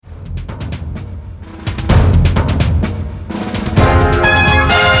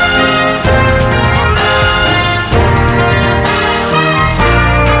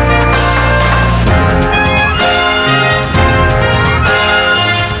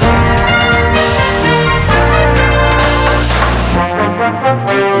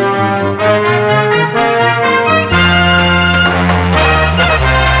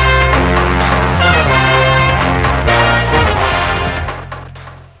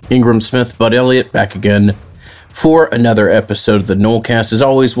Ingram Smith, Bud Elliott, back again for another episode of the Nolecast. As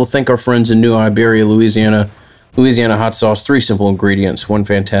always, we'll thank our friends in New Iberia, Louisiana. Louisiana hot sauce, 3 simple ingredients, 1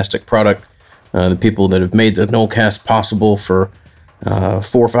 fantastic product. The people that have made the Nolecast possible for 4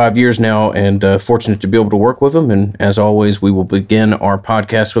 or 5 years now, and fortunate to be able to work with them. And as always, we will begin our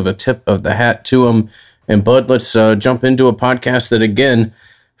podcast with a tip of the hat to them. And Bud, let's jump into a podcast that, again,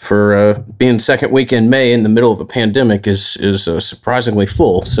 for being second week in May in the middle of a pandemic is surprisingly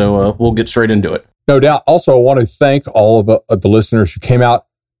full. So we'll get straight into it. No doubt. Also, I want to thank all of the listeners who came out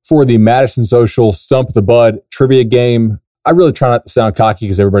for the Madison Social Stump the Bud trivia game. I really try not to sound cocky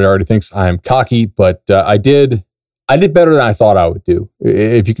because everybody already thinks I am cocky, but I did better than I thought I would do.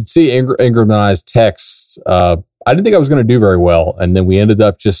 If you could see Ingram and I's texts, I didn't think I was going to do very well. And then we ended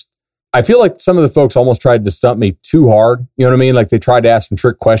up I feel like some of the folks almost tried to stump me too hard. You know what I mean? Like they tried to ask some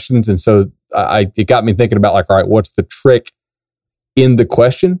trick questions. And so it got me thinking about all right, what's the trick in the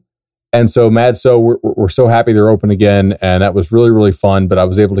question? And so we're so happy they're open again. And that was really, really fun. But I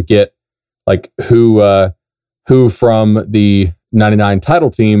was able to get who from the 99 title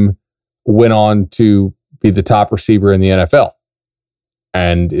team went on to be the top receiver in the NFL.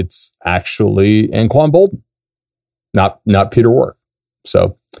 And it's actually Anquan Bolden, not Peter Warrick.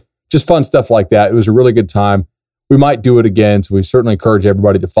 So just fun stuff like that. It was a really good time. We might do it again. So we certainly encourage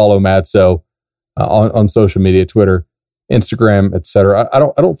everybody to follow Madso on social media, Twitter, Instagram, etc. I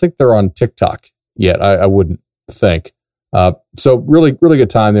don't think they're on TikTok yet. I wouldn't think. So really, really good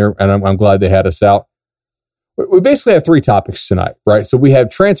time there. And I'm glad they had us out. We basically have 3 topics tonight, right? So we have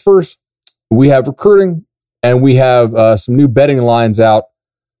transfers, we have recruiting, and we have some new betting lines out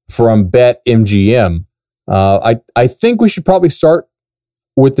from BetMGM. I think we should probably start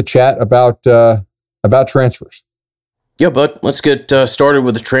with the chat about transfers. Yeah, but let's get started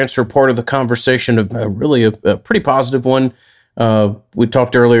with the transfer part of the conversation. Of really a pretty positive one. We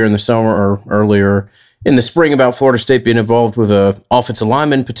talked earlier in the summer or earlier in the spring about Florida State being involved with an offensive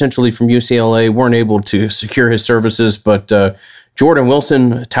lineman potentially from UCLA. Weren't able to secure his services, but Jordan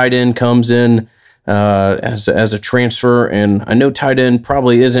Wilson, tight end, comes in as a transfer, and I know tight end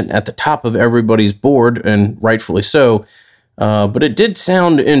probably isn't at the top of everybody's board, and rightfully so. But it did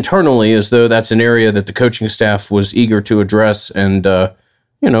sound internally as though that's an area that the coaching staff was eager to address, and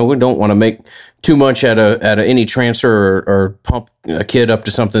we don't want to make too much out of any transfer or pump a kid up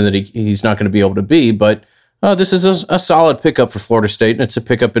to something that he's not going to be able to be. But this is a solid pickup for Florida State, and it's a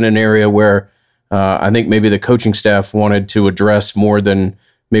pickup in an area where I think maybe the coaching staff wanted to address more than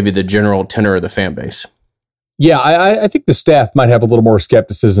maybe the general tenor of the fan base. Yeah, I think the staff might have a little more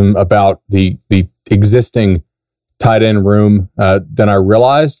skepticism about the existing tight end room than I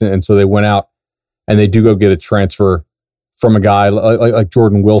realized. And so they went out and they do go get a transfer from a guy like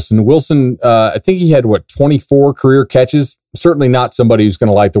Jordan Wilson. Wilson, I think he had 24 career catches. Certainly not somebody who's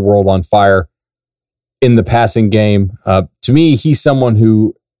going to light the world on fire in the passing game. To me, he's someone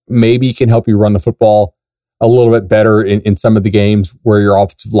who maybe can help you run the football a little bit better in some of the games where your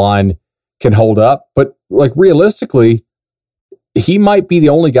offensive line can hold up. But realistically, he might be the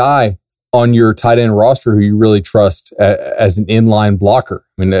only guy on your tight end roster who you really trust as an inline blocker.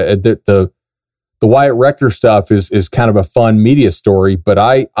 I mean, the Wyatt Rector stuff is kind of a fun media story, but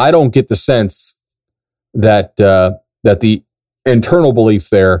I don't get the sense that the internal belief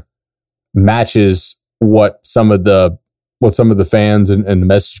there matches what some of the fans and the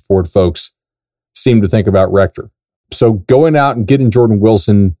message board folks seem to think about Rector. So going out and getting Jordan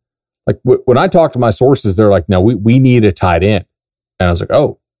Wilson, when I talk to my sources, they're like, no, we need a tight end. And I was like,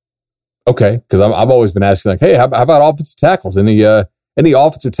 oh, okay. Because I've always been asking, hey, how about offensive tackles? Any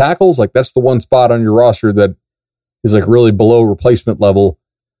offensive tackles? That's the one spot on your roster that is really below replacement level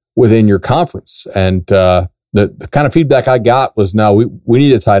within your conference. And the kind of feedback I got was, no, we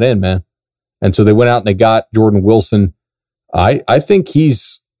need a tight end, man. And so they went out and they got Jordan Wilson. I think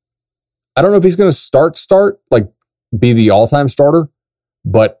I don't know if he's going to start, be the all-time starter,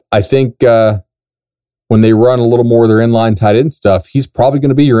 but I think when they run a little more of their inline tight end stuff, he's probably going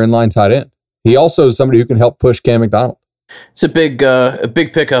to be your inline tight end. He also is somebody who can help push Cam McDonald. It's a big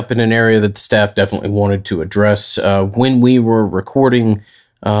pickup in an area that the staff definitely wanted to address. When we were recording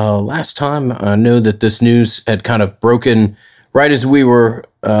last time, I know that this news had kind of broken right as we were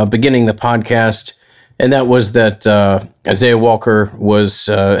beginning the podcast, and that was that Isaiah Walker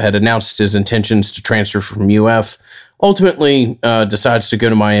had announced his intentions to transfer from UF. Ultimately, decides to go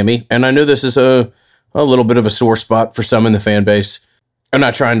to Miami, and I know this is a little bit of a sore spot for some in the fan base. I'm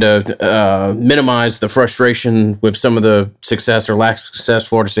not trying to minimize the frustration with some of the success or lack of success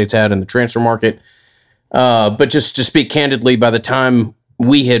Florida State's had in the transfer market. But just to speak candidly, by the time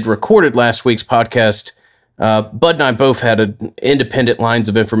we had recorded last week's podcast, Bud and I both had independent lines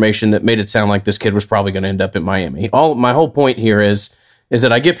of information that made it sound like this kid was probably going to end up in Miami. My whole point here is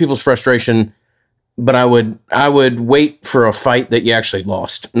that I get people's frustration, but I would wait for a fight that you actually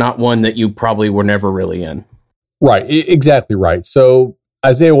lost, not one that you probably were never really in. Right, exactly right. So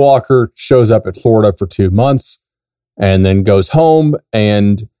Isaiah Walker shows up at Florida for 2 months and then goes home,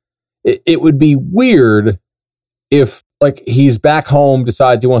 and it would be weird if like he's back home,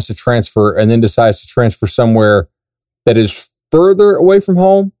 decides he wants to transfer, and then decides to transfer somewhere that is further away from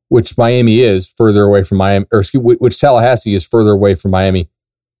home, which Miami is further away from Miami, or which Tallahassee is further away from Miami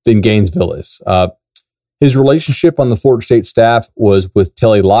than Gainesville is. His relationship on the Florida State staff was with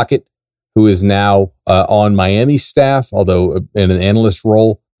Telly Lockett, who is now on Miami's staff, although in an analyst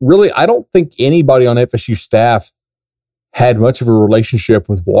role. Really, I don't think anybody on FSU staff had much of a relationship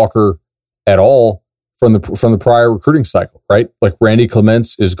with Walker at all from the prior recruiting cycle, right? Like Randy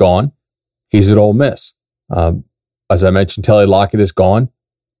Clements is gone. He's at Ole Miss. As I mentioned, Telly Lockett is gone.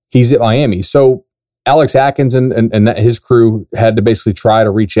 He's at Miami. So Alex Atkins and his crew had to basically try to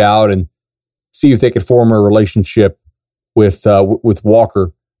reach out and see if they could form a relationship with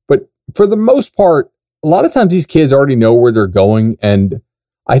Walker. But for the most part, a lot of times these kids already know where they're going. And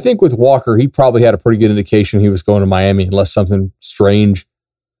I think with Walker, he probably had a pretty good indication he was going to Miami unless something strange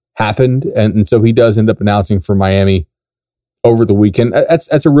happened. And so he does end up announcing for Miami over the weekend.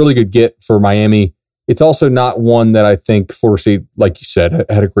 That's a really good get for Miami. It's also not one that I think Florida State, like you said,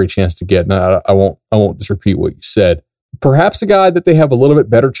 had a great chance to get. And I won't just repeat what you said. Perhaps a guy that they have a little bit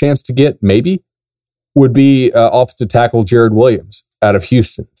better chance to get, maybe, would be offensive tackle Jared Williams out of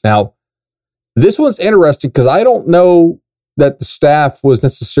Houston. Now, this one's interesting because I don't know that the staff was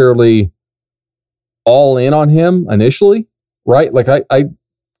necessarily all in on him initially, right? Like I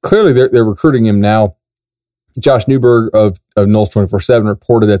clearly they're recruiting him now. Josh Newberg of Knowles 24/7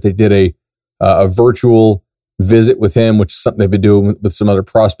 reported that they did a virtual visit with him, which is something they've been doing with some other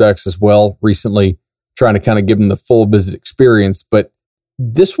prospects as well recently, trying to kind of give them the full visit experience. But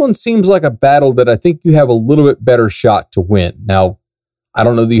this one seems like a battle that I think you have a little bit better shot to win. Now, I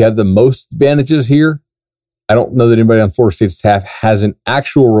don't know that you have the most advantages here. I don't know that anybody on Florida State staff has an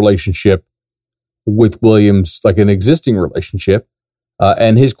actual relationship with Williams, like an existing relationship.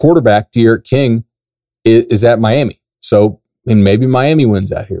 And his quarterback, De'Aaron King, is at Miami. So, and maybe Miami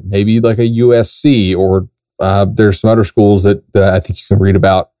wins out here. Maybe like a USC, or there's some other schools that I think you can read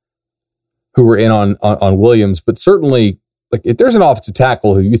about who were in on Williams. But certainly, like if there's an offensive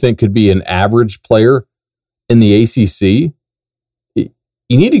tackle who you think could be an average player in the ACC,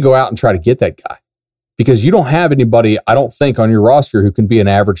 you need to go out and try to get that guy, because you don't have anybody, I don't think, on your roster who can be an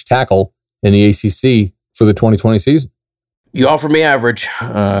average tackle in the ACC for the 2020 season. You offer me average,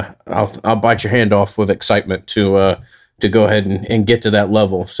 I'll bite your hand off with excitement to go ahead and get to that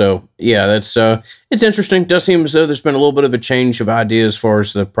level. So yeah, that's it's interesting. It does seem as though there's been a little bit of a change of idea as far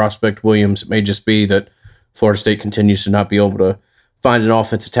as the prospect Williams. It may just be that Florida State continues to not be able to find an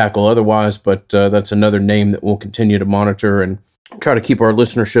offensive tackle otherwise, but that's another name that we'll continue to monitor and try to keep our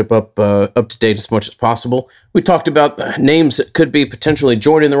listenership up to date as much as possible. We talked about names that could be potentially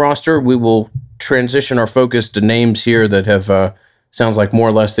joining the roster. We will transition our focus to names here that have sounds like more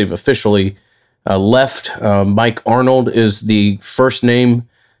or less they've officially left. Mike Arnold is the first name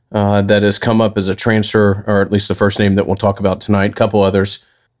that has come up as a transfer, or at least the first name that we'll talk about tonight. A couple others.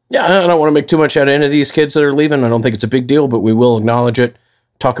 Yeah, I don't want to make too much out of any of these kids that are leaving. I don't think it's a big deal, but we will acknowledge it,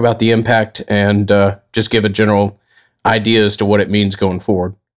 talk about the impact, and just give a general idea as to what it means going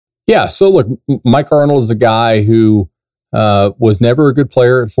forward. Yeah, so look, Mike Arnold is a guy who was never a good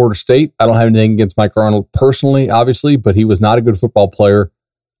player at Florida State. I don't have anything against Mike Arnold personally, obviously, but he was not a good football player.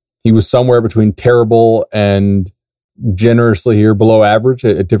 He was somewhere between terrible and generously here below average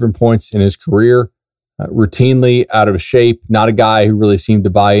at different points in his career. Routinely out of shape, not a guy who really seemed to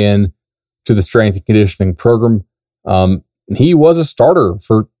buy in to the strength and conditioning program. He was a starter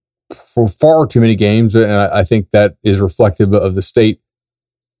for far too many games, and I think that is reflective of the state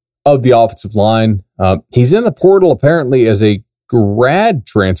of the offensive line. He's in the portal apparently as a grad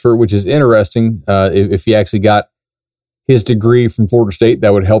transfer, which is interesting. If he actually got his degree from Florida State,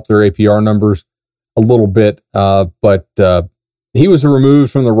 that would help their APR numbers a little bit. But he was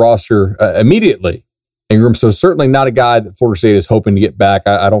removed from the roster immediately, Ingram. So certainly not a guy that Florida State is hoping to get back.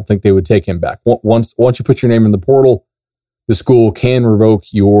 I don't think they would take him back. Once you put your name in the portal, the school can revoke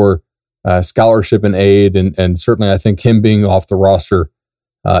your scholarship and aid. And certainly I think him being off the roster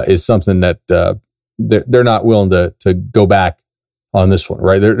is something that they're not willing to go back on this one,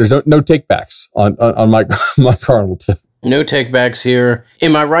 right? There's no take backs on Mike Arnold. No takebacks here.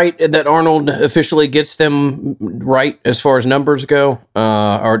 Am I right that Arnold officially gets them right as far as numbers go?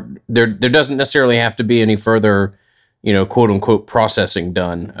 Or there doesn't necessarily have to be any further, quote unquote processing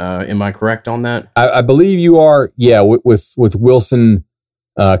done. Am I correct on that? I believe you are. Yeah, with Wilson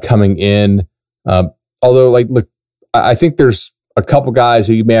coming in. Although, look, I think there's a couple guys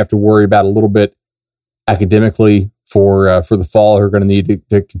who you may have to worry about a little bit academically for the fall who are going to need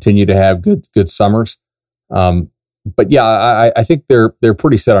to continue to have good summers. But yeah, I think they're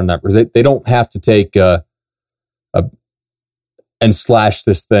pretty set on numbers. They don't have to take and slash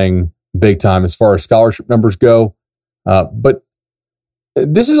this thing big time as far as scholarship numbers go. But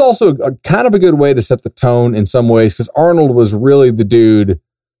this is also kind of a good way to set the tone in some ways, because Arnold was really the dude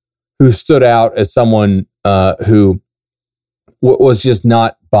who stood out as someone who was just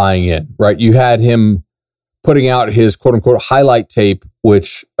not buying in, right? You had him putting out his quote unquote highlight tape,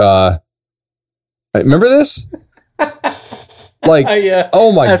 which remember this?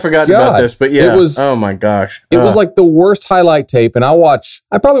 Oh my! I forgot about this, but yeah, it was. Oh my gosh, it was like the worst highlight tape, and I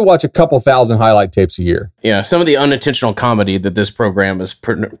probably watch a couple thousand highlight tapes a year. Yeah, some of the unintentional comedy that this program has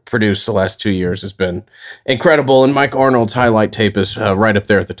produced the last 2 years has been incredible, and Mike Arnold's highlight tape is right up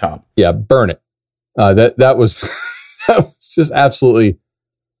there at the top. Yeah, burn it. That was that was just absolutely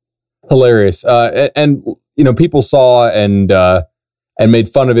hilarious, and people saw and made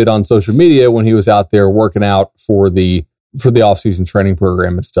fun of it on social media when he was out there working out for the off-season training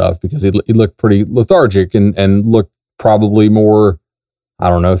program and stuff, because he looked pretty lethargic and looked probably more, I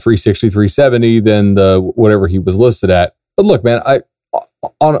don't know, 360, 370 than the whatever he was listed at. But look, man,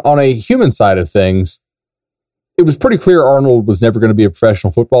 on a human side of things, it was pretty clear Arnold was never going to be a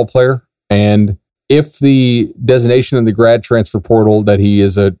professional football player. And if the designation in the grad transfer portal that he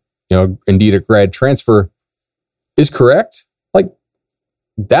is indeed a grad transfer is correct,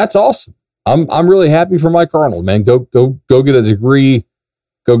 that's awesome. I'm really happy for Mike Arnold, man. Go get a degree,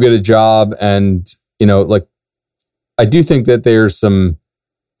 go get a job. And, I do think that there's some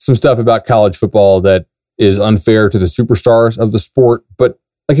stuff about college football that is unfair to the superstars of the sport. But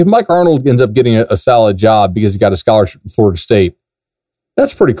if Mike Arnold ends up getting a solid job because he got a scholarship at Florida State,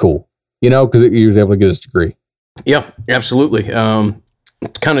 that's pretty cool, because he was able to get his degree. Yeah, absolutely.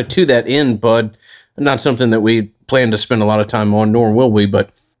 Kind of to that end, Bud, not something that we plan to spend a lot of time on, nor will we,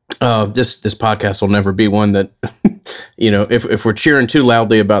 but this podcast will never be one that, if we're cheering too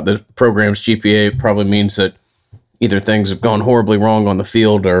loudly about the program's GPA, it probably means that either things have gone horribly wrong on the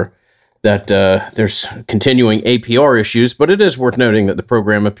field or that there's continuing APR issues. But it is worth noting that the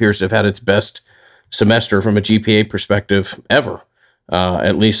program appears to have had its best semester from a GPA perspective ever,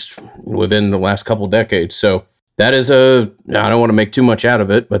 at least within the last couple of decades. So that is I don't want to make too much out of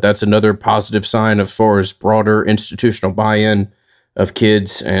it, but that's another positive sign as far as broader institutional buy-in of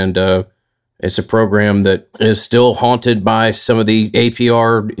kids. And it's a program that is still haunted by some of the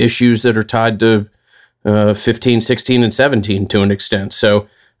APR issues that are tied to 15, 16, and 17 to an extent. So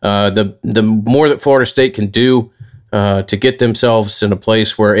the more that Florida State can do to get themselves in a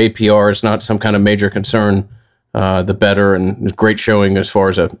place where APR is not some kind of major concern, the better. And great showing as far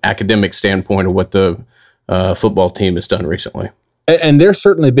as an academic standpoint of what the football team has done recently. And they're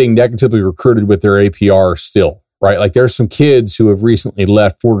certainly being negatively recruited with their APR still, right? There's some kids who have recently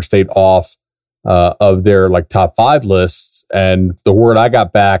left Florida State off of their top 5 lists. And the word I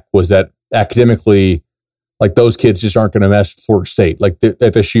got back was that academically, those kids just aren't going to mess with Florida State. The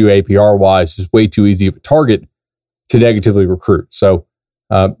FSU APR wise is way too easy of a target to negatively recruit. So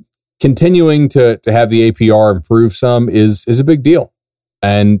continuing to have the APR improve some is a big deal.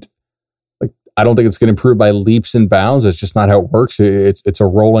 And I don't think it's going to improve by leaps and bounds. It's just not how it works. It's a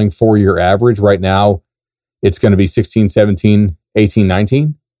rolling 4-year average. Right now, it's going to be 16, 17, 18,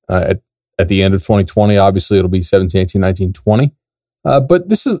 19. At the end of 2020, obviously, it'll be 17, 18, 19, 20. But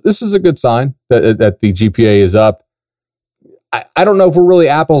this is a good sign that the GPA is up. I don't know if we're really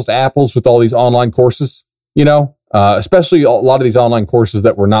apples to apples with all these online courses, especially a lot of these online courses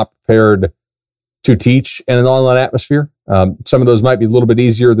that we're not prepared to teach in an online atmosphere. Some of those might be a little bit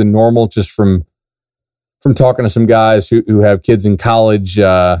easier than normal, just from talking to some guys who have kids in college.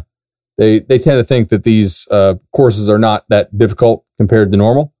 They tend to think that these courses are not that difficult compared to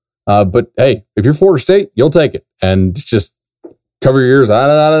normal. But hey, if you're Florida State, you'll take it, and just cover your ears. I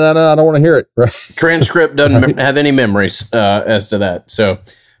don't want to hear it. Right? Transcript doesn't have any memories as to that. So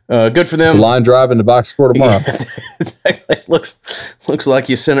good for them. It's a line drive in the box score tomorrow. Yeah, exactly. Looks like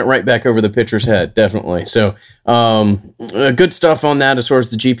you sent it right back over the pitcher's head. Definitely. So good stuff on that as far as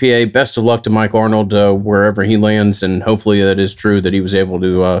the GPA. Best of luck to Mike Arnold wherever he lands, and hopefully that is true that he was able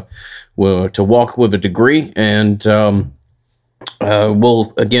to walk with a degree. And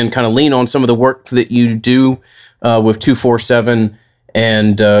We'll again kind of lean on some of the work that you do with 247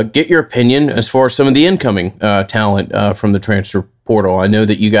 and get your opinion as far as some of the incoming talent from the transfer portal. I know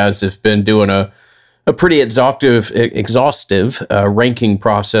that you guys have been doing a pretty exhaustive ranking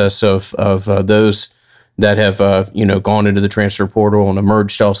process of those that have gone into the transfer portal and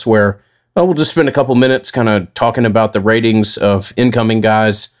emerged elsewhere. We'll just spend a couple minutes kind of talking about the ratings of incoming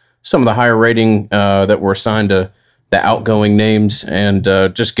guys, some of the higher rating that were assigned to the outgoing names, and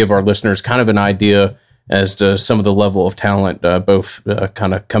just give our listeners kind of an idea as to some of the level of talent, both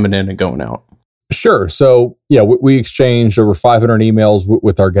kind of coming in and going out. Sure. So, yeah, we exchanged over 500 emails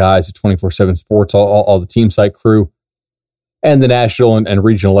with our guys at 24/7 Sports, all the team site crew, and the national and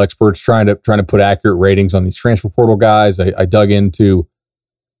regional experts trying to put accurate ratings on these transfer portal guys. I dug into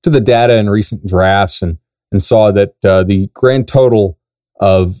the data in recent drafts and saw that the grand total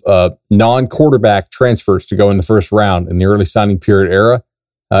of non-quarterback transfers to go in the first round in the early signing period era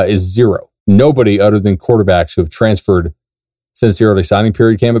is 0. Nobody other than quarterbacks who have transferred since the early signing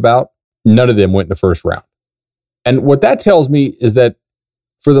period came about, none of them went in the first round. And what that tells me is that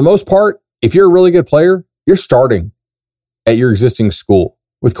for the most part, if you're a really good player, you're starting at your existing school.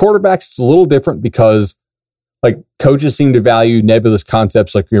 With quarterbacks, it's a little different because like coaches seem to value nebulous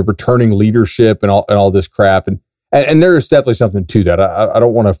concepts like returning leadership and all this crap. And there is definitely something to that. I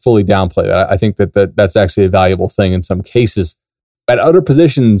don't want to fully downplay that. I think that's actually a valuable thing in some cases. At other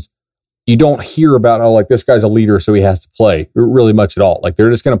positions, you don't hear about, oh, like this guy's a leader, so he has to play really much at all. Like they're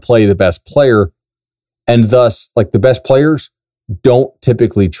just going to play the best player. And thus, like the best players don't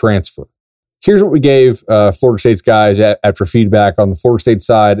typically transfer. Here's what we gave Florida State's guys after feedback on the Florida State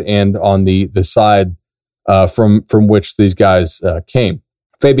side and on the side from which these guys came.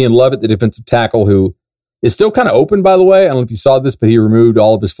 Fabian Lovett, the defensive tackle, who is still kind of open, by the way. I don't know if you saw this, but he removed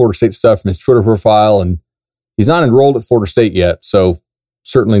all of his Florida State stuff from his Twitter profile, and he's not enrolled at Florida State yet. So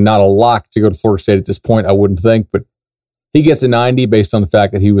certainly not a lock to go to Florida State at this point, I wouldn't think. But he gets a 90 based on the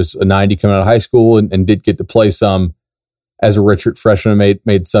fact that he was a 90 coming out of high school and did get to play some as a redshirt freshman,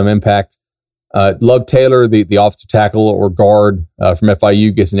 made some impact. Love Taylor, the offensive tackle or guard from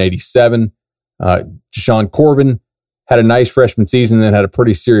FIU, gets an 87. Jashawn Corbin had a nice freshman season, then had a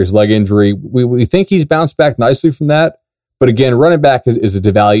pretty serious leg injury. We think he's bounced back nicely from that. But again, running back is a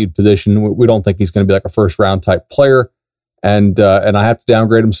devalued position. We don't think he's going to be like a first round type player. And I have to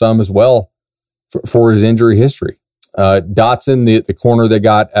downgrade him some as well for his injury history. Dotson, the corner they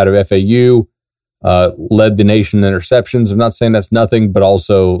got out of FAU, led the nation in interceptions. I'm not saying that's nothing, but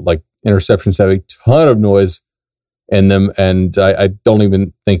also like interceptions have a ton of noise in them. And I don't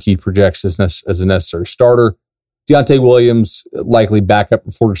even think he projects as a necessary starter. Deontay Williams, likely backup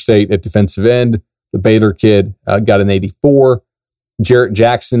at Florida State at defensive end. The Baylor kid got an 84. Jarrett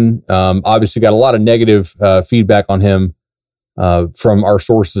Jackson, obviously got a lot of negative feedback on him from our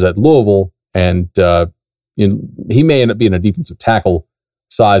sources at Louisville. And he may end up being a defensive tackle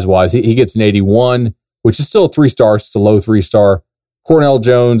size-wise. He gets an 81, which is still a 3-star. It's a low 3-star. Cornell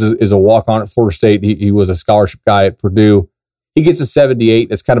Jones is a walk-on at Florida State. He was a scholarship guy at Purdue. He gets a 78.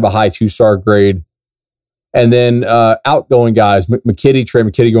 That's kind of a high 2-star grade. And then outgoing guys, Trey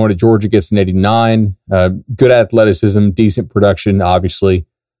McKitty going to Georgia gets an 89. Good athleticism, decent production, obviously,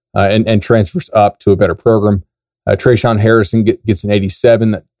 and transfers up to a better program. Trayshawn Harrison gets an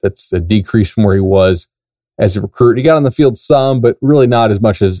 87. That's a decrease from where he was as a recruit. He got on the field some, but really not as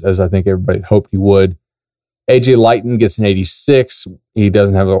much as I think everybody hoped he would. AJ Lighton gets an 86. He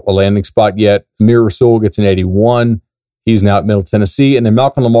doesn't have a landing spot yet. Amir Rasul gets an 81. He's now at Middle Tennessee. And then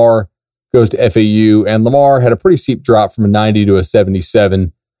Malcolm Lamar goes to FAU, and Lamar had a pretty steep drop from a 90 to a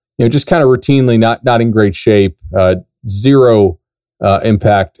 77. Just kind of routinely not in great shape. Zero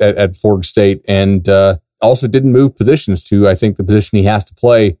impact at Florida State, and also didn't move positions to, I think, the position he has to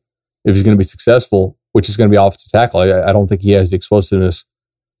play if he's going to be successful, which is going to be offensive tackle. I don't think he has the explosiveness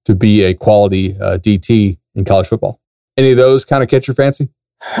to be a quality DT in college football. Any of those kind of catch your fancy?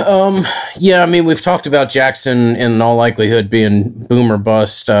 Yeah, I mean, we've talked about Jackson in all likelihood being boom or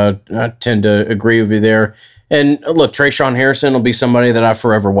bust. I tend to agree with you there. And look, Trayshawn Harrison will be somebody that I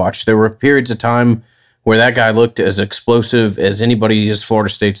forever watch. There were periods of time where that guy looked as explosive as anybody as Florida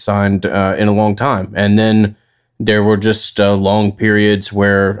State signed in a long time. And then there were just long periods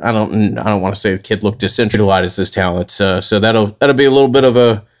where I don't want to say the kid looked disinterested his talents. So that'll be a little bit of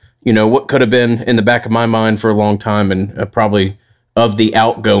a, what could have been in the back of my mind for a long time, and probably of the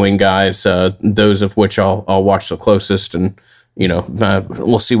outgoing guys, those of which I'll watch the closest, and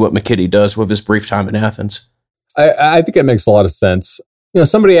we'll see what McKitty does with his brief time in Athens. I think that makes a lot of sense.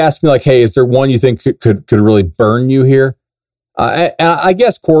 Somebody asked me like, "Hey, is there one you think could really burn you here?" I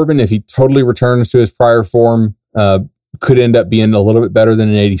guess Corbin, if he totally returns to his prior form, could end up being a little bit better than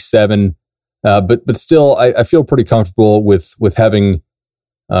an 87. But still, I feel pretty comfortable with having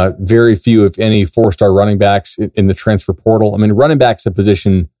very few, if any, 4-star running backs in the transfer portal. I mean, running back's a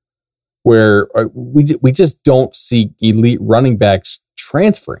position where we just don't see elite running backs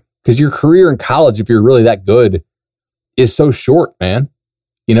transferring, because your career in college, if you're really that good, is so short, man.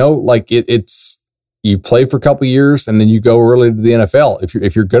 You know, like it's you play for a couple of years and then you go early to the NFL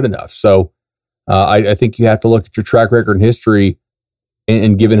if you're good enough. So I think you have to look at your track record and history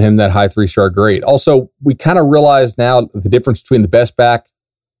and giving him that high 3-star grade. Also, we kind of realize now the difference between the best back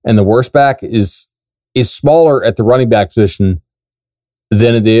and the worst back is smaller at the running back position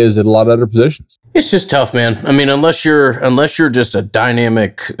than it is at a lot of other positions. It's just tough, man. I mean, unless you're just a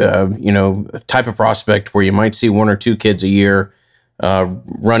dynamic, type of prospect where you might see 1 or 2 kids a year,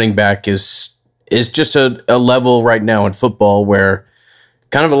 running back is just a level right now in football where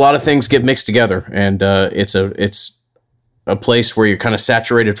kind of a lot of things get mixed together, and it's a place where you're kind of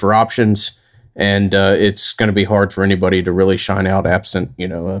saturated for options, and it's going to be hard for anybody to really shine out absent,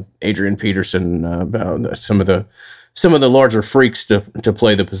 Adrian Peterson, some of the larger freaks to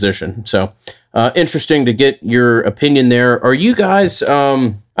play the position. So interesting to get your opinion there. Are you guys,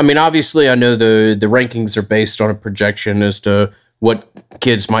 obviously I know the rankings are based on a projection as to what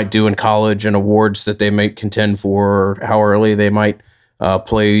kids might do in college and awards that they might contend for, or how early they might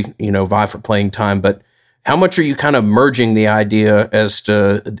play, vie for playing time. But how much are you kind of merging the idea of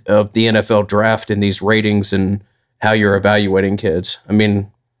the NFL draft in these ratings and how you're evaluating kids? I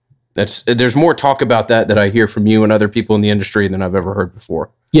mean, there's more talk about that I hear from you and other people in the industry than I've ever heard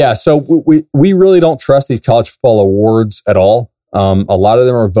before. Yeah, so we really don't trust these college football awards at all. A lot of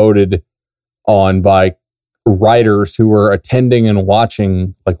them are voted on by writers who are attending and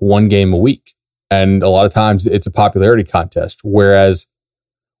watching like one game a week. And a lot of times it's a popularity contest, whereas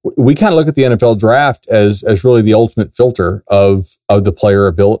we kind of look at the NFL draft as really the ultimate filter of the player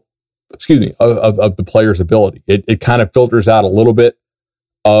ability. Of the player's ability. It kind of filters out a little bit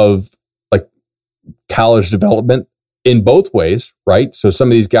of like college development in both ways, right? So some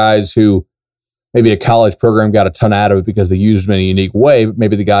of these guys who maybe a college program got a ton out of it because they used them in a unique way, but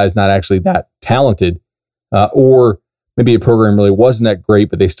maybe the guy's not actually that talented, or maybe a program really wasn't that great,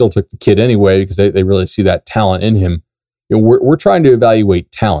 but they still took the kid anyway because they really see that talent in him. We're trying to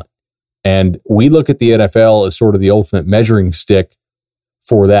evaluate talent, and we look at the NFL as sort of the ultimate measuring stick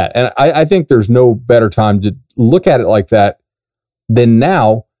for that. And I think there's no better time to look at it like that than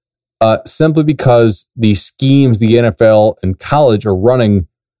now, simply because the schemes the NFL and college are running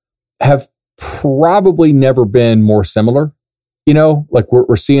have probably never been more similar. Like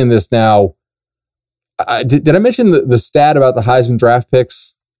we're seeing this now. Did I mention the stat about the Heisman draft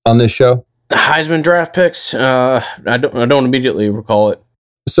picks on this show? The Heisman draft picks? I don't immediately recall it.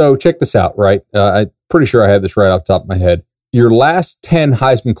 So check this out, right? I'm pretty sure I have this right off the top of my head. Your last 10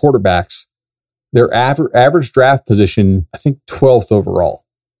 Heisman quarterbacks, their average draft position, I think 12th overall.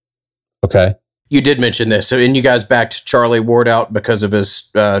 Okay. You did mention this. So, and you guys backed Charlie Ward out because of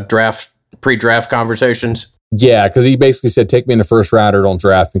his pre-draft conversations? Yeah, because he basically said, take me in the first round or don't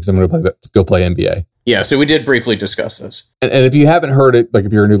draft me because I'm going to go play NBA. Yeah, so we did briefly discuss this. And if you haven't heard it, like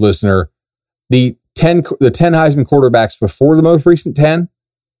if you're a new listener, the 10 Heisman quarterbacks before the most recent 10,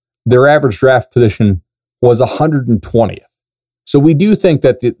 their average draft position was 120th. So we do think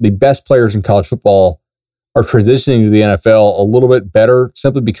that the best players in college football are transitioning to the NFL a little bit better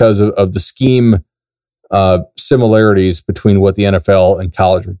simply because of the scheme similarities between what the NFL and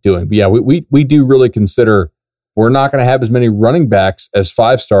college are doing. But yeah, we do really consider we're not going to have as many running backs as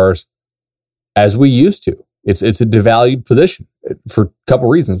 5-stars as we used to. It's a devalued position for a couple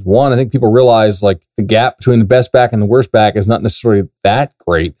reasons. One, I think people realize like the gap between the best back and the worst back is not necessarily that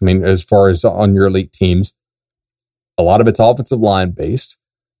great. I mean, as far as on your elite teams, a lot of it's offensive line based.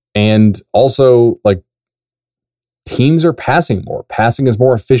 And also like teams are passing more. Passing is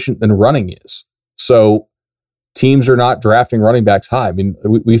more efficient than running is. So teams are not drafting running backs high. I mean,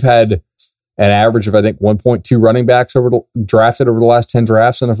 we've had an average of, I think, 1.2 running backs drafted over the last 10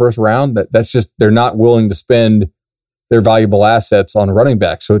 drafts in the first round. That's just, they're not willing to spend their valuable assets on running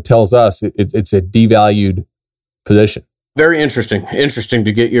backs. So it tells us it's a devalued position. Very interesting. Interesting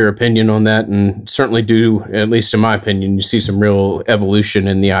to get your opinion on that, and certainly do, at least in my opinion, you see some real evolution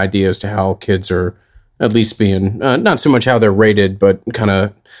in the idea as to how kids are at least being, not so much how they're rated, but kind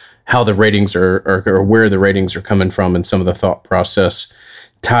of how the ratings are or where the ratings are coming from and some of the thought process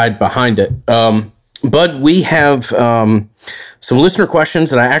tied behind it. Bud, we have some listener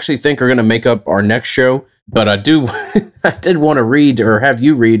questions that I actually think are going to make up our next show, but I did want to read or have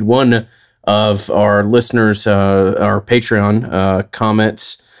you read one of our listeners, our Patreon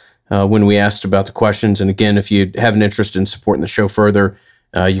comments when we asked about the questions. And again, if you have an interest in supporting the show further,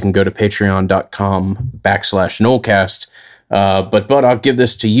 you can go to patreon.com/Nolecast. But Bud, I'll give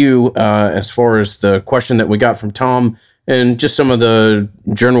this to you as far as the question that we got from Tom and just some of the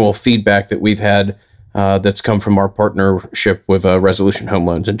general feedback that we've had that's come from our partnership with Resolution Home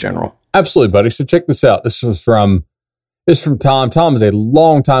Loans in general. Absolutely, buddy. So check this out. This is from Tom. Tom is a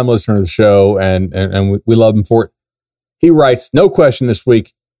longtime listener to the show, and we love him for it. He writes, no question this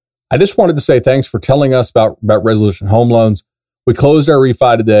week. I just wanted to say thanks for telling us about Resolution Home Loans. We closed our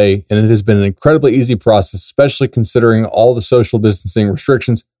refi today, and it has been an incredibly easy process, especially considering all the social distancing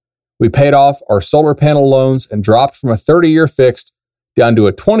restrictions. We paid off our solar panel loans and dropped from a 30-year fixed down to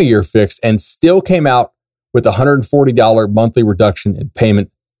a 20-year fixed and still came out with a $140 monthly reduction in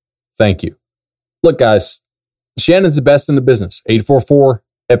payment. Thank you. Look, guys, Shannon's the best in the business. 844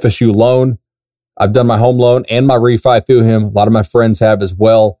 FSU loan. I've done my home loan and my refi through him. A lot of my friends have as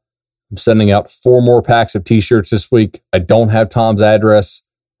well. I'm sending out 4 more packs of t-shirts this week. I don't have Tom's address.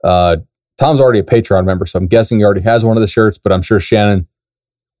 Tom's already a Patreon member, so I'm guessing he already has one of the shirts, but I'm sure Shannon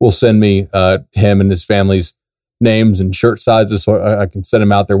will send me him and his family's names and shirt sizes so I can send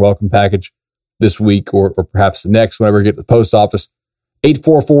him out their welcome package this week or perhaps next whenever I get to the post office.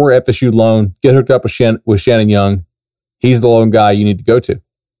 844 FSU loan. Get hooked up with Shannon Young. He's the loan guy you need to go to.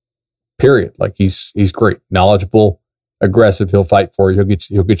 Period. Like he's great, knowledgeable, aggressive. He'll fight for you. He'll get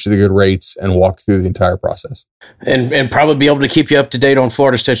you the good rates and walk through the entire process. And probably be able to keep you up to date on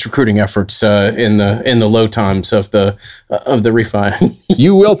Florida State's recruiting efforts in the low times of the refi.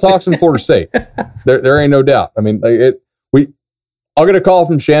 You will talk some Florida State. There ain't no doubt. I mean, I'll get a call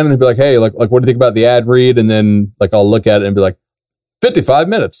from Shannon and be like, hey, like what do you think about the ad read? And then like I'll look at it and be like, 55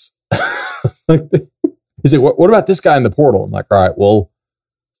 minutes. He's like, what about this guy in the portal? I'm like, all right, well,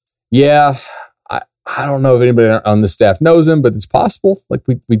 yeah, I don't know if anybody on the staff knows him, but it's possible. Like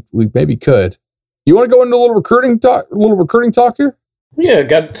we maybe could. You want to go into a little recruiting talk here? Yeah,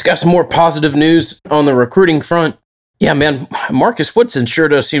 got some more positive news on the recruiting front. Yeah, man, Marcus Woodson sure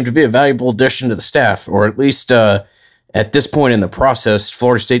does seem to be a valuable addition to the staff, or at least at this point in the process,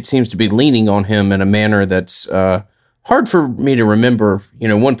 Florida State seems to be leaning on him in a manner that's hard for me to remember,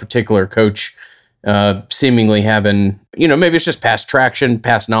 one particular coach seemingly having, maybe it's just past traction,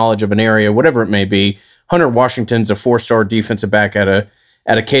 past knowledge of an area, whatever it may be. Hunter Washington's a 4-star defensive back out of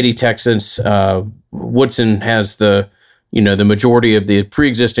Katy, Texas. Woodson has the majority of the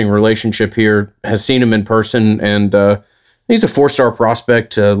pre-existing relationship here, has seen him in person, and he's a 4-star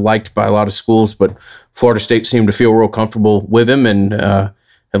prospect, liked by a lot of schools, but Florida State seemed to feel real comfortable with him, and at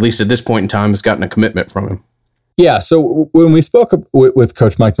least at this point in time has gotten a commitment from him. Yeah, so when we spoke with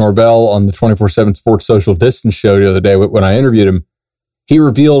Coach Mike Norvell on the 24/7 Sports Social Distance show the other day, when I interviewed him, he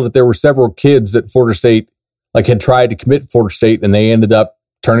revealed that there were several kids that Florida State had tried to commit to Florida State, and they ended up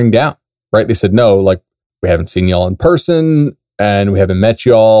turning down. Right? They said no, we haven't seen y'all in person, and we haven't met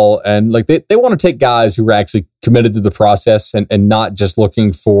y'all, and they want to take guys who are actually committed to the process and not just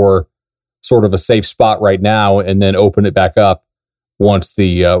looking for sort of a safe spot right now, and then open it back up once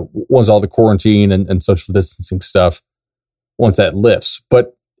all the quarantine and social distancing stuff, once that lifts.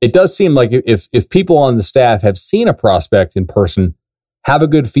 But it does seem like if people on the staff have seen a prospect in person, have a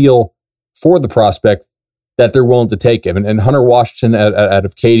good feel for the prospect, that they're willing to take him. And Hunter Washington out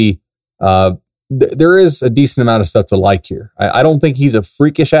of Katy, there is a decent amount of stuff to like here. I don't think he's a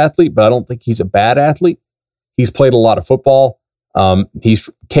freakish athlete, but I don't think he's a bad athlete. He's played a lot of football.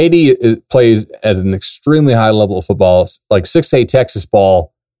 Katy plays at an extremely high level of football. Like 6A Texas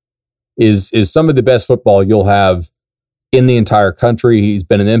ball is some of the best football you'll have in the entire country. He's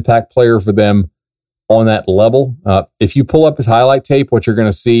been an impact player for them on that level. If you pull up his highlight tape, what you're going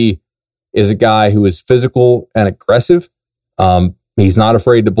to see is a guy who is physical and aggressive. He's not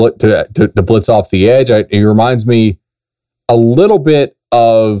afraid to blitz off the edge. He reminds me a little bit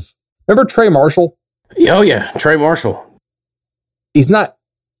of, remember Trey Marshall? Oh yeah, Trey Marshall. He's not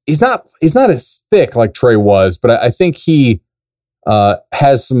as thick like Trey was, but I think he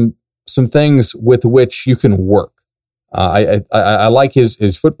has some things with which you can work. I like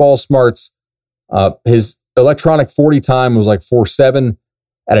his football smarts. His electronic 40 time was like 4.7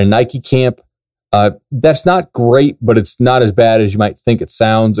 at a Nike camp. That's not great, but it's not as bad as you might think it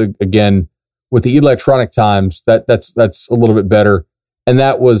sounds. Again, with the electronic times, that's a little bit better. And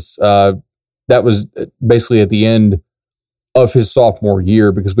that was basically at the end of his sophomore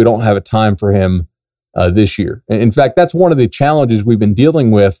year, because we don't have a time for him this year. In fact, that's one of the challenges we've been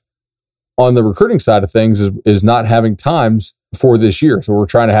dealing with on the recruiting side of things is not having times for this year. So we're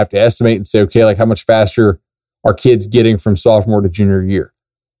trying to have to estimate and say, okay, how much faster are kids getting from sophomore to junior year?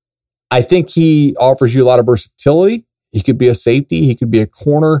 I think he offers you a lot of versatility. He could be a safety. He could be a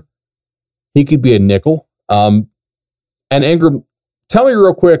corner. He could be a nickel. And Ingram, tell me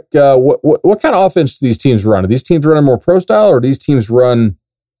real quick, what kind of offense do these teams run? Are these teams running more pro style, or do these teams run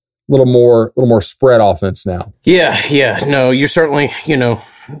a little more spread offense now? Yeah. No, you're certainly,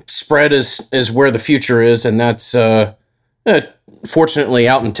 spread is where the future is, and that's fortunately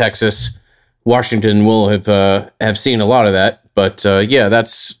out in Texas. Washington will have seen a lot of that, but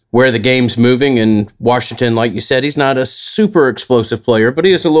that's where the game's moving. And Washington, like you said, he's not a super explosive player, but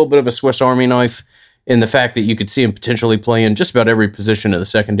he is a little bit of a Swiss Army knife in the fact that you could see him potentially play in just about every position of the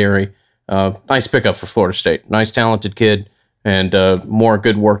secondary. Nice pickup for Florida State. Nice, talented kid, and more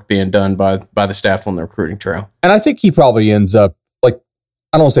good work being done by the staff on the recruiting trail. And I think he probably ends up, I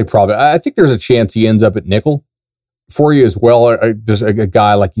don't want to say probably, I think there's a chance he ends up at nickel for you as well. Just a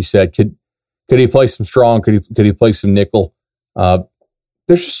guy, like you said, could he play some strong? Could he play some nickel?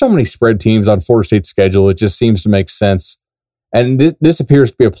 There's just so many spread teams on Florida State's schedule. It just seems to make sense. And this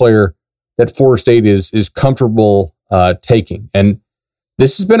appears to be a player that Florida State is comfortable taking. And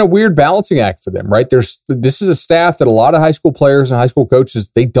this has been a weird balancing act for them, right? This is a staff that a lot of high school players and high school coaches,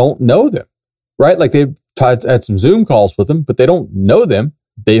 they don't know them, right? Like they've had some Zoom calls with them, but they don't know them.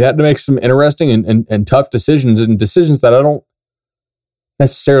 They've had to make some interesting and tough decisions, and decisions that I don't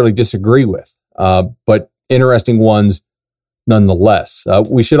necessarily disagree with, but interesting ones nonetheless.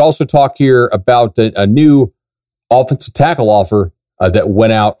 We should also talk here about a new offensive tackle offer that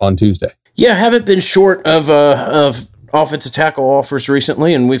went out on Tuesday. Yeah, haven't been short of offensive tackle offers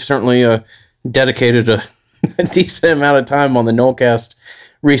recently, and we've certainly dedicated a decent amount of time on the Nolecast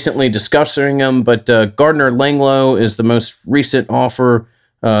recently discussing them. But Gardner Langlow is the most recent offer,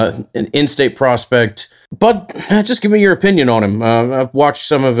 an in-state prospect. Bud, just give me your opinion on him. I've watched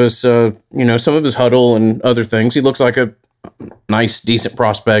some of his, some of his huddle and other things. He looks like a nice, decent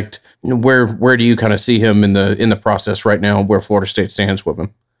prospect. Where do you kind of see him in the process right now? Where Florida State stands with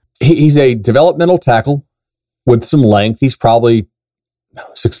him? He's a developmental tackle with some length. He's probably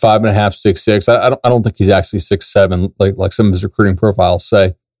 6'5.5", 6'6". I don't think he's actually 6'7", like some of his recruiting profiles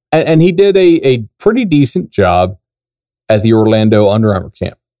say. And he did a pretty decent job at the Orlando Under Armour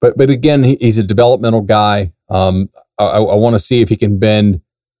camp. But again, he's a developmental guy. I want to see if he can bend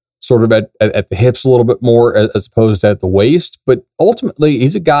sort of at the hips a little bit more as opposed to at the waist. But ultimately,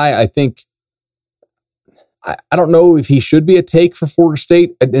 he's a guy I think, I don't know if he should be a take for Florida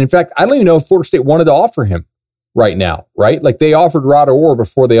State. And in fact, I don't even know if Florida State wanted to offer him right now, right? Like they offered Rod Orr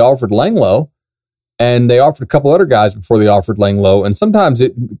before they offered Langlow, and they offered a couple other guys before they offered Langlow. And sometimes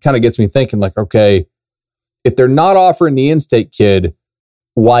it kind of gets me thinking like, okay, if they're not offering the in-state kid,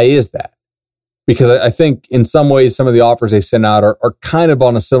 why is that? Because I think in some ways, some of the offers they send out are kind of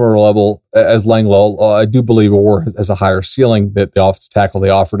on a similar level as Langlow. I do believe Orr has a higher ceiling that the offensive tackle they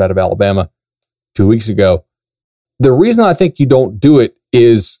offered out of Alabama 2 weeks ago. The reason I think you don't do it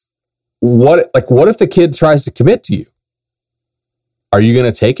is what if the kid tries to commit to you? Are you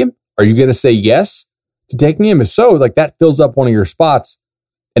going to take him? Are you going to say yes to taking him? If so, that fills up one of your spots.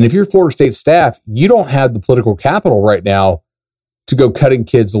 And if you're Florida State staff, you don't have the political capital right now to go cutting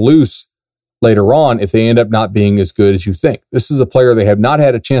kids loose later on if they end up not being as good as you think. This is a player they have not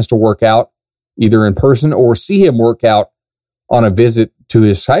had a chance to work out either in person or see him work out on a visit to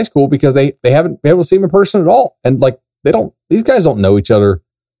his high school because they haven't been able to see him in person at all. And these guys don't know each other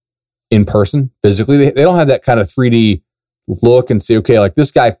in person physically. They don't have that kind of 3D look and say, okay, like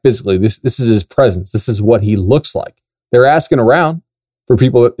this guy physically, this is his presence. This is what he looks like. They're asking around for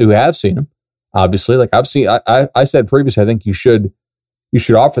people who have seen him. Obviously, like I said previously, I think you should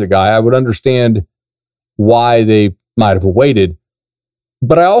offer the guy. I would understand why they might have waited.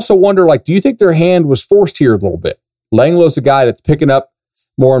 But I also wonder, do you think their hand was forced here a little bit? Langlow's a guy that's picking up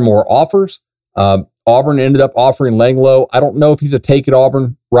more and more offers. Auburn ended up offering Langlow. I don't know if he's a take at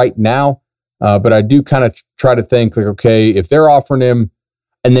Auburn right now, but I do kind of try to think, okay, if they're offering him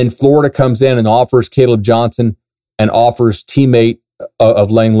and then Florida comes in and offers Caleb Johnson and offers teammate of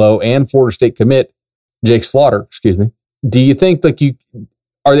Langlow and Florida State commit, Jake Slaughter, do you think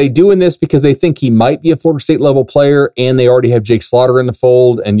are they doing this because they think he might be a Florida State level player and they already have Jake Slaughter in the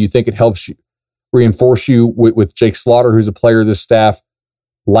fold and you think it helps you reinforce you with Jake Slaughter, who's a player this staff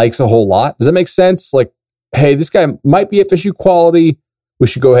likes a whole lot? Does that make sense? Like, hey, this guy might be FSU quality. We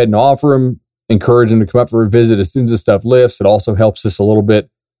should go ahead and offer him, encourage him to come up for a visit as soon as this stuff lifts. It also helps us a little bit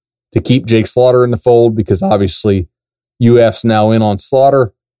to keep Jake Slaughter in the fold because obviously UF's now in on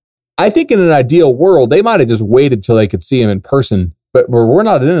Slaughter. I think in an ideal world, they might have just waited till they could see him in person, but we're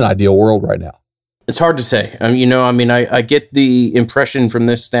not in an ideal world right now. It's hard to say. I get the impression from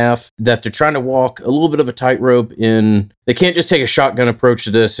this staff that they're trying to walk a little bit of a tightrope in. They can't just take a shotgun approach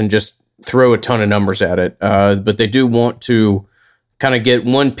to this and just throw a ton of numbers at it. But they do want to kind of get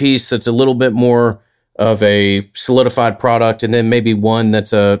one piece that's a little bit more of a solidified product, and then maybe one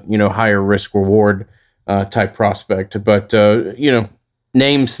that's a higher risk reward type prospect. But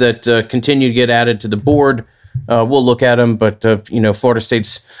names that continue to get added to the board, we'll look at them. But Florida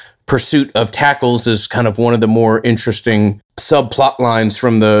State's pursuit of tackles is kind of one of the more interesting subplot lines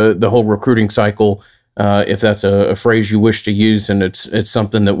from the whole recruiting cycle, if that's a phrase you wish to use, and it's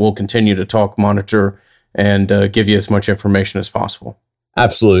something that we'll continue to talk, monitor, and give you as much information as possible.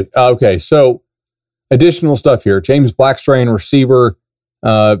 Absolutely. Okay, so additional stuff here. James Blackstrain, receiver,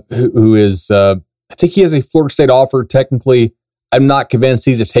 who is, I think he has a Florida State offer. Technically, I'm not convinced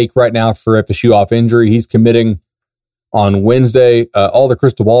he's a take right now for FSU off injury. He's committing on Wednesday. All the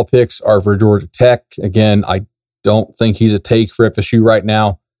crystal ball picks are for Georgia Tech. Again, I don't think he's a take for FSU right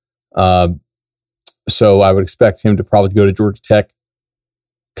now. So I would expect him to probably go to Georgia Tech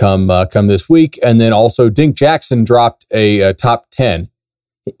come this week. And then also Dink Jackson dropped a top 10.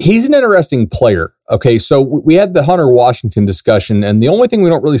 He's an interesting player. Okay, so we had the Hunter Washington discussion, and the only thing we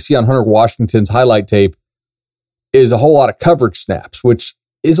don't really see on Hunter Washington's highlight tape is a whole lot of coverage snaps, which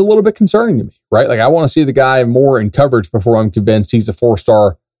is a little bit concerning to me, right? Like, I want to see the guy more in coverage before I'm convinced he's a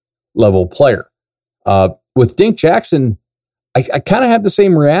 4-star level player. With Dink Jackson, I kind of have the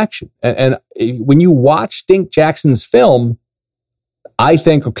same reaction. And when you watch Dink Jackson's film, I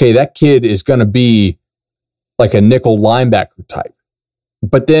think, okay, that kid is going to be like a nickel linebacker type.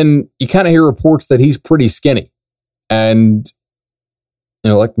 But then you kind of hear reports that he's pretty skinny and,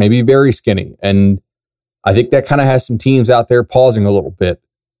 like maybe very skinny. And I think that kind of has some teams out there pausing a little bit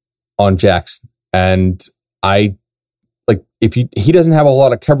on Jackson. And he doesn't have a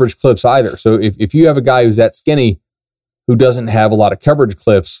lot of coverage clips either. So if you have a guy who's that skinny who doesn't have a lot of coverage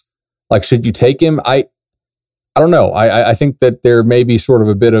clips, like, should you take him? I don't know. I think that there may be sort of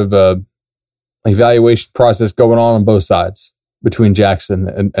a bit of a evaluation process going on both sides between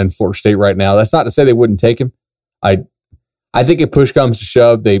Jackson and Florida State right now. That's not to say they wouldn't take him. I think if push comes to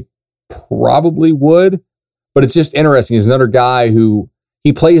shove, they probably would. But it's just interesting. He's another guy who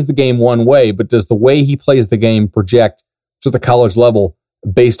he plays the game one way, but does the way he plays the game project to the college level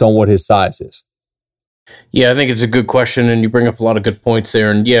based on what his size is? Yeah, I think it's a good question, and you bring up a lot of good points there.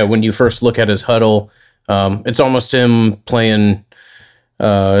 And yeah, when you first look at his huddle, it's almost him playing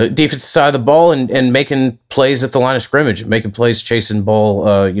defensive side of the ball and making plays at the line of scrimmage, making plays chasing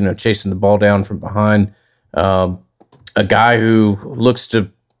the ball down from behind. A guy who looks to,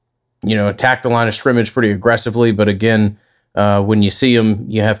 attack the line of scrimmage pretty aggressively. But again, when you see him,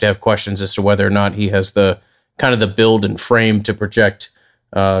 you have to have questions as to whether or not he has the kind of the build and frame to project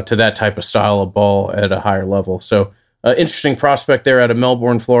to that type of style of ball at a higher level. So interesting prospect there out of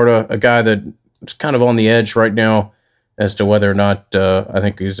Melbourne, Florida, a guy that is kind of on the edge right now as to whether or not I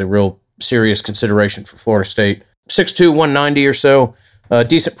think he's a real serious consideration for Florida State. 6'2", 190 or so,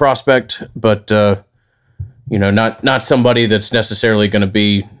 decent prospect, but not somebody that's necessarily going to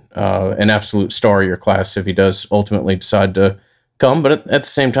be an absolute star of your class if he does ultimately decide to come. But at the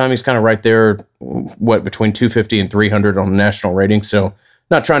same time, he's kind of right there, between 250 and 300 on the national rating. So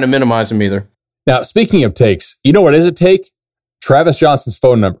not trying to minimize him either. Now, speaking of takes, you know what is a take? Travis Johnson's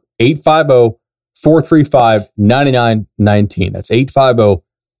phone number, 850-435-9919. That's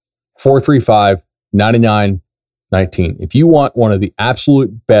 850-435-9919. If you want one of the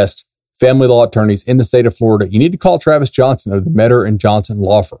absolute best family law attorneys in the state of Florida, you need to call Travis Johnson of the Metter and Johnson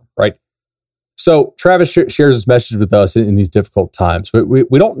Law Firm, right? So Travis shares his message with us in these difficult times.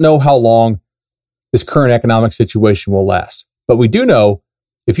 We don't know how long this current economic situation will last, but we do know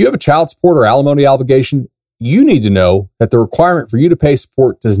if you have a child support or alimony obligation, you need to know that the requirement for you to pay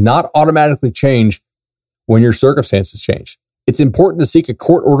support does not automatically change when your circumstances change. It's important to seek a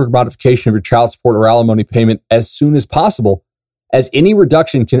court-ordered modification of your child support or alimony payment as soon as possible, as any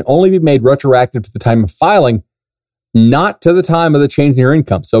reduction can only be made retroactive to the time of filing, not to the time of the change in your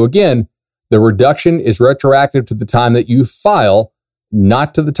income. So again, the reduction is retroactive to the time that you file,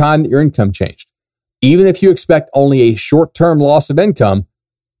 not to the time that your income changed. Even if you expect only a short-term loss of income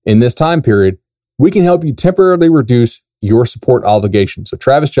in this time period, we can help you temporarily reduce your support obligation. So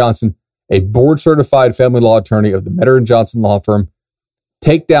Travis Johnson, a board-certified family law attorney of the Metter and Johnson Law Firm,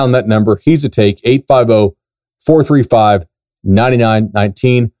 take down that number. He's a take,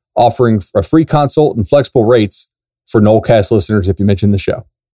 850-435-9919, offering a free consult and flexible rates for Nolecast listeners if you mention the show.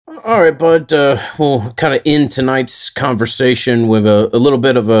 All right, Bud, we'll kind of end tonight's conversation with a little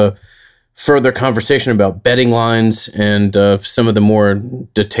bit of a further conversation about betting lines and some of the more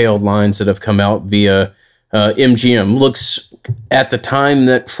detailed lines that have come out via MGM. Looks at the time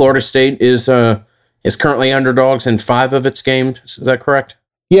that Florida State is currently underdogs in 5 of its games. Is that correct?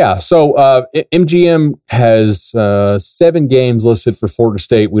 Yeah, so MGM has 7 games listed for Florida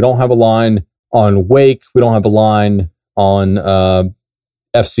State. We don't have a line on Wake. We don't have a line on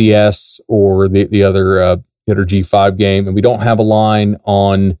FCS or the other G5 game, and we don't have a line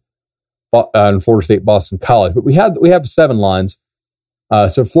on Florida State Boston College. But we have 7 lines.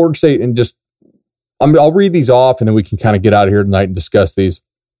 So Florida State, and just I'll read these off, and then we can kind of get out of here tonight and discuss these.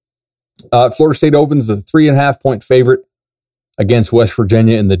 Florida State opens as a 3.5-point favorite against West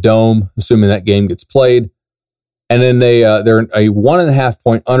Virginia in the Dome, assuming that game gets played. And then they're a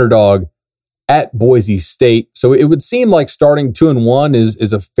 1.5-point underdog at Boise State. So it would seem like starting 2-1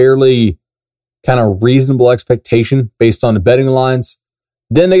 is a fairly kind of reasonable expectation based on the betting lines.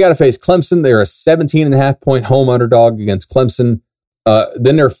 Then they got to face Clemson. They're a 17.5-point home underdog against Clemson.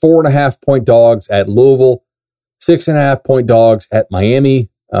 Then they're 4.5-point dogs at Louisville, 6.5-point dogs at Miami.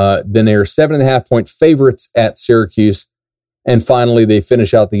 Then they're 7.5-point favorites at Syracuse. And finally, they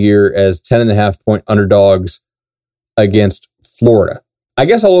finish out the year as 10.5-point underdogs against Florida. I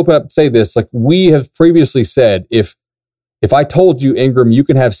guess I'll open up and say this. Like we have previously said, if I told you, Ingram, you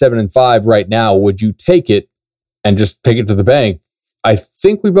can have 7-5 right now, would you take it and just take it to the bank? I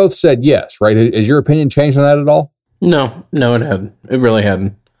think we both said yes, right? Has your opinion changed on that at all? No, it hadn't. It really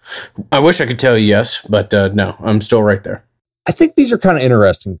hadn't. I wish I could tell you yes, but no, I'm still right there. I think these are kind of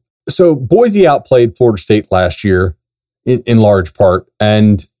interesting. So Boise outplayed Florida State last year in large part,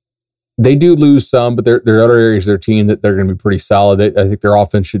 and they do lose some, but there are other areas of their team that they're going to be pretty solid. I think their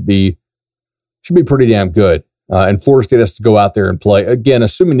offense should be pretty damn good. And Florida State has to go out there and play. Again,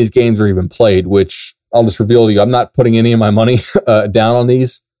 assuming these games are even played, which I'll just reveal to you, I'm not putting any of my money down on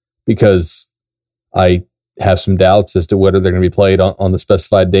these because I have some doubts as to whether they're going to be played on the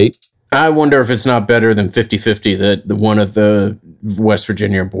specified date. I wonder if it's not better than 50-50 that one of the West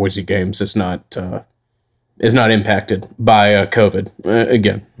Virginia and Boise games is not impacted by COVID.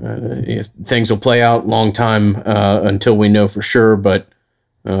 Things will play out long time until we know for sure, but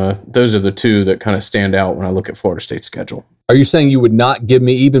those are the two that kind of stand out when I look at Florida State's schedule. Are you saying you would not give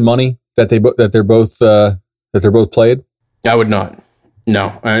me even money that they're both played? I would not.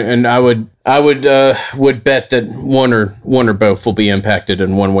 No, I would bet that one or both will be impacted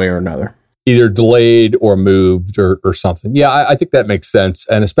in one way or another, either delayed or moved or something. Yeah, I think that makes sense,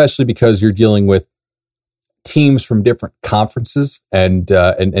 and especially because you're dealing with teams from different conferences and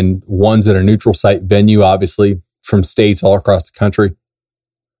ones at a neutral site venue, obviously from states all across the country.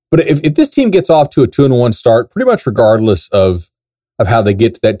 But if this team gets off to a 2-1 start, pretty much regardless of how they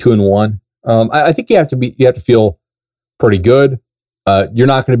get to that 2-1, I think you have to feel pretty good. You're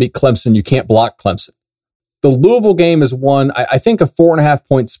not going to beat Clemson. You can't block Clemson. The Louisville game is one. I think a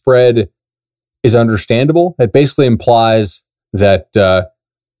 4.5-point spread is understandable. It basically implies that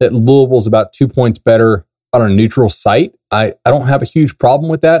Louisville's about 2 points better on a neutral site. I don't have a huge problem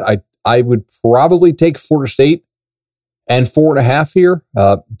with that. I would probably take Florida State and 4.5 here,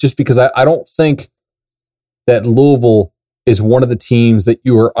 just because I don't think that Louisville is one of the teams that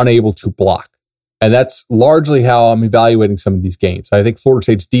you are unable to block. And that's largely how I'm evaluating some of these games. I think Florida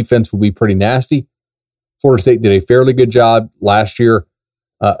State's defense will be pretty nasty. Florida State did a fairly good job last year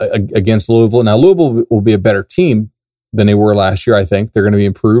against Louisville. Now, Louisville will be a better team than they were last year, I think. They're going to be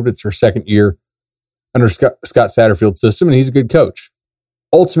improved. It's their second year under Scott Satterfield's system, and he's a good coach.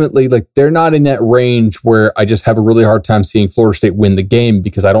 Ultimately, they're not in that range where I just have a really hard time seeing Florida State win the game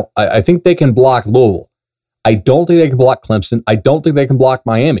because I think they can block Louisville. I don't think they can block Clemson. I don't think they can block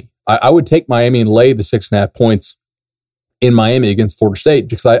Miami. I would take Miami and lay the 6.5 points in Miami against Florida State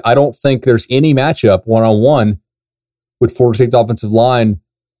because I don't think there's any matchup one-on-one with Florida State's offensive line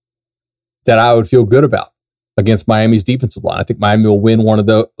that I would feel good about against Miami's defensive line. I think Miami will win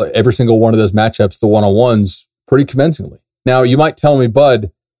every single one of those matchups, the one-on-ones, pretty convincingly. Now, you might tell me,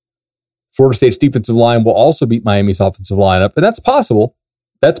 Bud, Florida State's defensive line will also beat Miami's offensive lineup, and that's possible.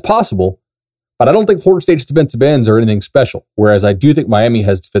 That's possible. But I don't think Florida State's defensive ends are anything special, whereas I do think Miami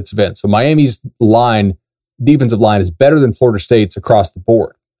has defensive ends. So Miami's defensive line is better than Florida State's across the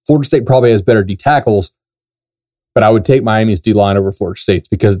board. Florida State probably has better D tackles, but I would take Miami's D line over Florida State's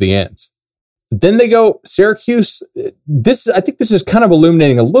because of the ends. Then they go Syracuse. I think this is kind of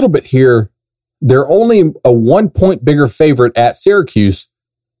illuminating a little bit here. They're only a 1 point bigger favorite at Syracuse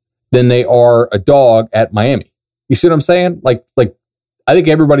than they are a dog at Miami. You see what I'm saying? Like I think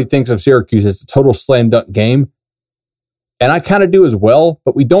everybody thinks of Syracuse as a total slam dunk game. And I kind of do as well,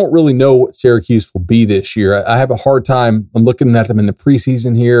 but we don't really know what Syracuse will be this year. I have a hard time. I'm looking at them in the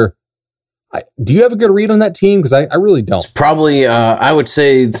preseason here. Do you have a good read on that team? Because I really don't. It's probably, I would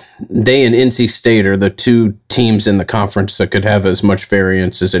say they and NC State are the two teams in the conference that could have as much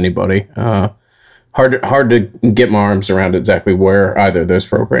variance as anybody. hard to get my arms around exactly where either of those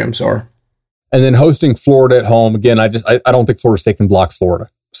programs are. And then hosting Florida at home again. I don't think Florida State can block Florida.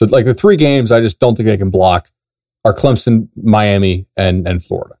 So like the 3 games, I just don't think they can block are Clemson, Miami, and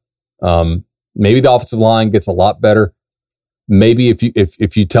Florida. Maybe the offensive line gets a lot better. Maybe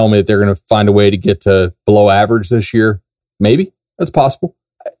if you tell me that they're going to find a way to get to below average this year, maybe that's possible.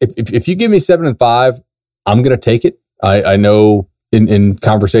 If you give me 7-5, I'm going to take it. I know in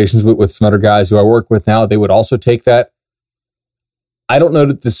conversations with some other guys who I work with now, they would also take that. I don't know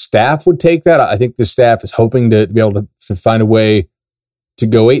that the staff would take that. I think the staff is hoping to be able to find a way to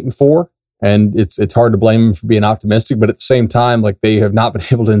go 8-4. And it's hard to blame them for being optimistic, but at the same time, like they have not been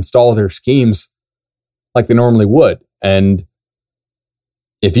able to install their schemes like they normally would. And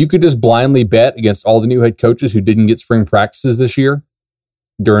if you could just blindly bet against all the new head coaches who didn't get spring practices this year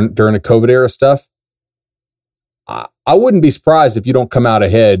during the COVID era stuff, I wouldn't be surprised if you don't come out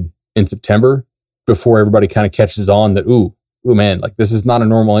ahead in September before everybody kind of catches on that, ooh man, like this is not a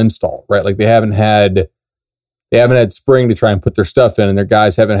normal install, right? Like they haven't had spring to try and put their stuff in, and their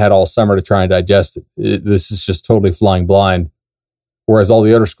guys haven't had all summer to try and digest it. This is just totally flying blind. Whereas all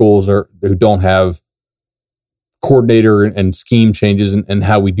the other schools who don't have coordinator and scheme changes and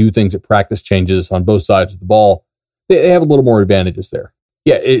how we do things at practice changes on both sides of the ball, they have a little more advantages there.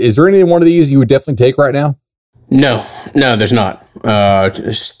 Yeah, is there any one of these you would definitely take right now? No, there's not.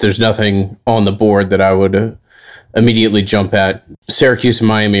 There's nothing on the board that I would immediately jump at. Syracuse and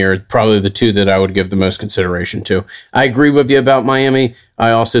Miami are probably the 2 that I would give the most consideration to. I agree with you about Miami.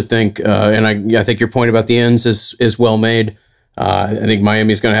 I also think, and I think your point about the ends is well made. I think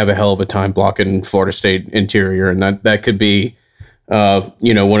Miami's going to have a hell of a time blocking Florida State interior, and that could be,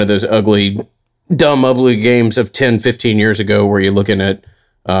 one of those dumb, ugly games of 10, 15 years ago where you're looking at,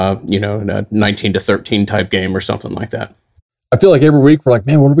 a 19-13 type game or something like that. I feel like every week we're like,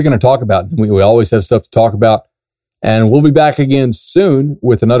 man, what are we going to talk about? And we always have stuff to talk about. And we'll be back again soon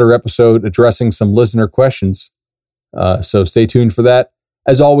with another episode addressing some listener questions. So stay tuned for that.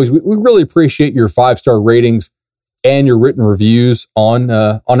 As always, we really appreciate your 5-star ratings and your written reviews on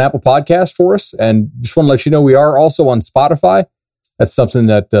Apple Podcasts for us. And just want to let you know we are also on Spotify. That's something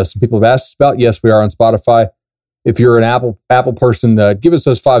that some people have asked us about. Yes, we are on Spotify. If you're an Apple person, give us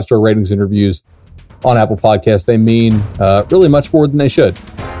those 5-star ratings and reviews on Apple Podcasts. They mean really much more than they should.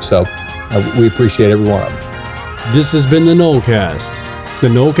 So we appreciate every one of them. This has been the Nolecast. The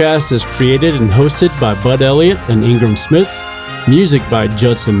Nolecast is created and hosted by Bud Elliott and Ingram Smith, music by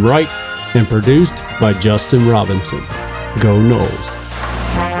Judson Wright, and produced by Justin Robinson. Go Noles.